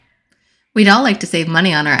We'd all like to save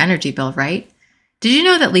money on our energy bill, right? Did you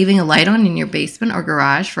know that leaving a light on in your basement or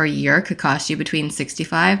garage for a year could cost you between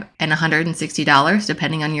 $65 and $160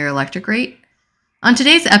 depending on your electric rate? On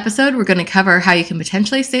today's episode, we're going to cover how you can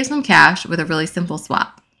potentially save some cash with a really simple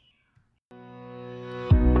swap.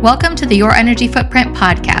 Welcome to the Your Energy Footprint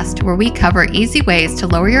podcast, where we cover easy ways to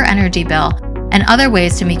lower your energy bill and other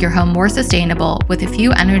ways to make your home more sustainable with a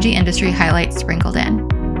few energy industry highlights sprinkled in.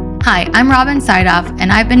 Hi, I'm Robin Sidoff,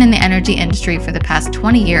 and I've been in the energy industry for the past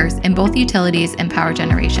 20 years in both utilities and power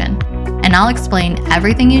generation. And I'll explain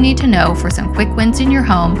everything you need to know for some quick wins in your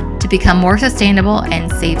home to become more sustainable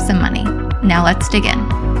and save some money. Now let's dig in.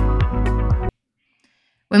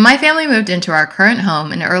 When my family moved into our current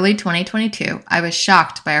home in early 2022, I was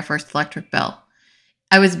shocked by our first electric bill.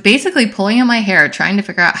 I was basically pulling at my hair trying to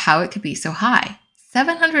figure out how it could be so high.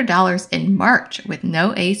 $700 in March with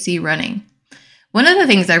no AC running. One of the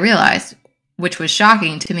things I realized, which was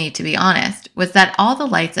shocking to me to be honest, was that all the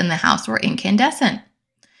lights in the house were incandescent.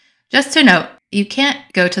 Just to note, you can't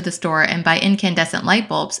go to the store and buy incandescent light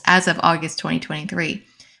bulbs as of August 2023,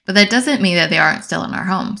 but that doesn't mean that they aren't still in our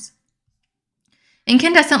homes.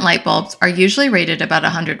 Incandescent light bulbs are usually rated about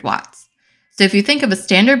 100 watts. So if you think of a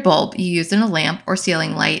standard bulb you use in a lamp or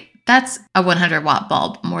ceiling light, that's a 100 watt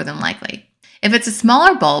bulb more than likely. If it's a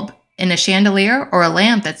smaller bulb, in a chandelier or a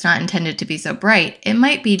lamp that's not intended to be so bright, it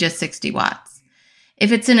might be just 60 watts.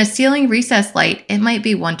 If it's in a ceiling recessed light, it might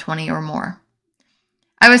be 120 or more.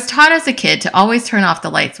 I was taught as a kid to always turn off the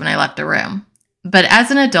lights when I left a room. But as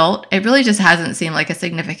an adult, it really just hasn't seemed like a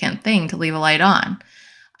significant thing to leave a light on.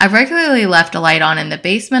 I've regularly left a light on in the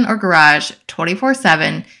basement or garage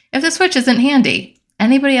 24/7 if the switch isn't handy.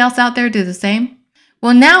 Anybody else out there do the same?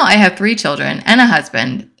 Well, now I have 3 children and a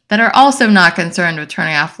husband that are also not concerned with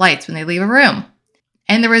turning off lights when they leave a room.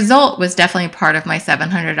 And the result was definitely part of my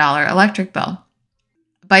 $700 electric bill.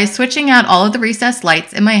 By switching out all of the recessed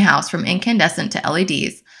lights in my house from incandescent to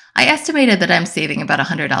LEDs, I estimated that I'm saving about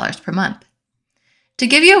 $100 per month. To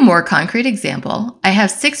give you a more concrete example, I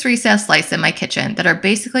have 6 recessed lights in my kitchen that are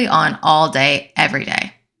basically on all day, every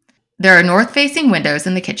day. There are north-facing windows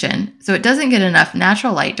in the kitchen, so it doesn't get enough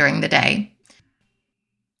natural light during the day.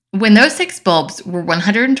 When those 6 bulbs were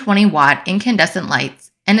 120 watt incandescent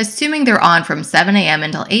lights, and assuming they're on from 7 a.m.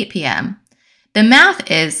 until 8 p.m., the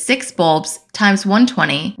math is 6 bulbs times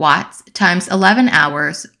 120 watts times 11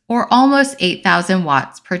 hours, or almost 8,000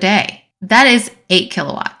 watts per day. That is 8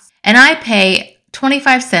 kilowatts. And I pay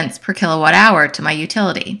 25 cents per kilowatt hour to my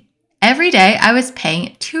utility. Every day I was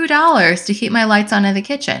paying $2 to keep my lights on in the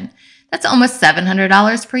kitchen. That's almost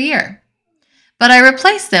 $700 per year. But I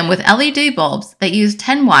replaced them with LED bulbs that use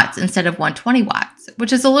 10 watts instead of 120 watts,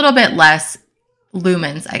 which is a little bit less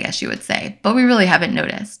lumens, I guess you would say, but we really haven't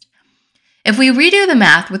noticed. If we redo the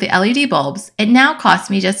math with the LED bulbs, it now costs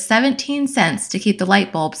me just 17 cents to keep the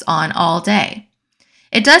light bulbs on all day.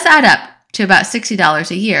 It does add up to about $60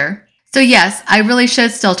 a year. So yes, I really should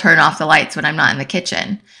still turn off the lights when I'm not in the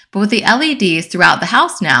kitchen, but with the LEDs throughout the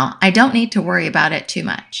house now, I don't need to worry about it too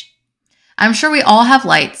much. I'm sure we all have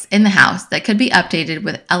lights in the house that could be updated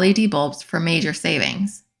with LED bulbs for major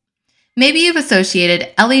savings. Maybe you've associated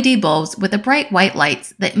LED bulbs with the bright white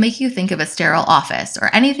lights that make you think of a sterile office or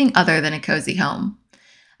anything other than a cozy home.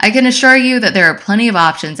 I can assure you that there are plenty of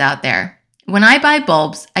options out there. When I buy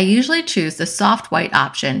bulbs, I usually choose the soft white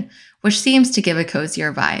option, which seems to give a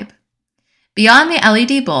cozier vibe. Beyond the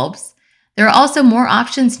LED bulbs, there are also more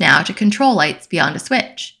options now to control lights beyond a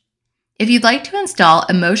switch. If you'd like to install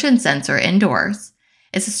a motion sensor indoors,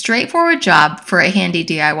 it's a straightforward job for a handy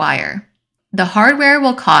DIYer. The hardware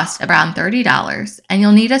will cost around $30, and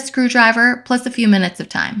you'll need a screwdriver plus a few minutes of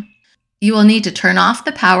time. You will need to turn off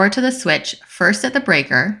the power to the switch first at the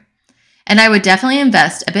breaker, and I would definitely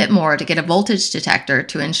invest a bit more to get a voltage detector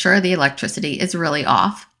to ensure the electricity is really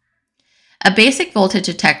off. A basic voltage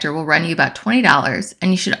detector will run you about $20, and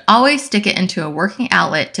you should always stick it into a working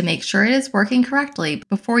outlet to make sure it is working correctly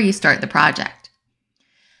before you start the project.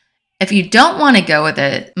 If you don't want to go with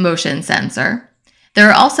a motion sensor, there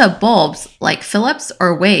are also bulbs like Philips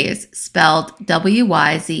or Waze, spelled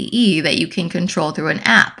WYZE, that you can control through an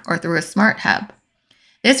app or through a smart hub.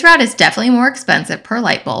 This route is definitely more expensive per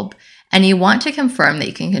light bulb, and you want to confirm that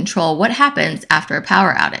you can control what happens after a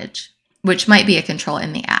power outage, which might be a control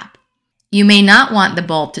in the app. You may not want the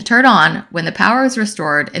bulb to turn on when the power is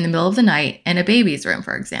restored in the middle of the night in a baby's room,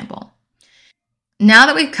 for example. Now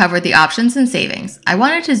that we've covered the options and savings, I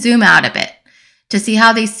wanted to zoom out a bit to see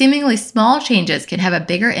how these seemingly small changes can have a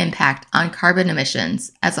bigger impact on carbon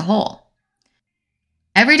emissions as a whole.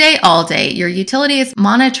 Every day, all day, your utility is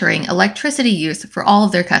monitoring electricity use for all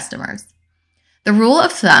of their customers. The rule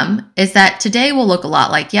of thumb is that today will look a lot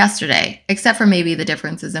like yesterday, except for maybe the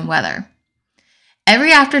differences in weather.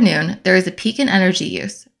 Every afternoon, there is a peak in energy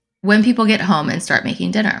use when people get home and start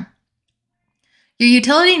making dinner. Your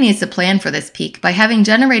utility needs to plan for this peak by having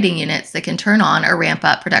generating units that can turn on or ramp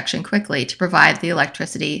up production quickly to provide the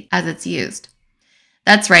electricity as it's used.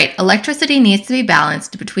 That's right, electricity needs to be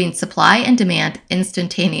balanced between supply and demand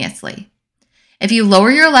instantaneously. If you lower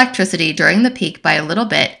your electricity during the peak by a little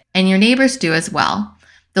bit, and your neighbors do as well,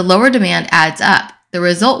 the lower demand adds up. The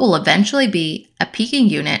result will eventually be a peaking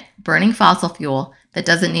unit burning fossil fuel that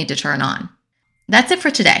doesn't need to turn on. That's it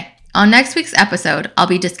for today. On next week's episode, I'll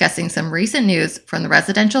be discussing some recent news from the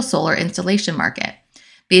residential solar installation market.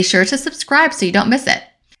 Be sure to subscribe so you don't miss it.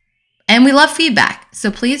 And we love feedback,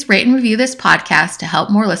 so please rate and review this podcast to help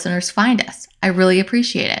more listeners find us. I really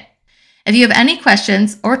appreciate it. If you have any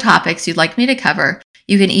questions or topics you'd like me to cover,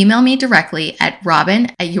 you can email me directly at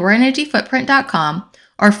robin@yourenergyfootprint.com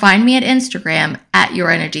or find me at Instagram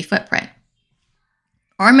 @yourenergyfootprint.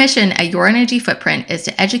 Our mission at Your Energy Footprint is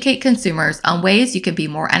to educate consumers on ways you can be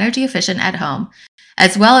more energy efficient at home,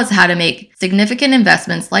 as well as how to make significant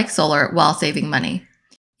investments like solar while saving money.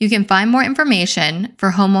 You can find more information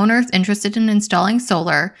for homeowners interested in installing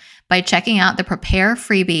solar by checking out the Prepare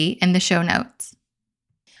freebie in the show notes.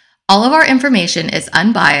 All of our information is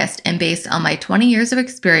unbiased and based on my 20 years of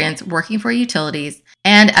experience working for utilities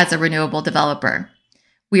and as a renewable developer.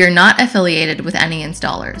 We are not affiliated with any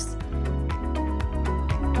installers.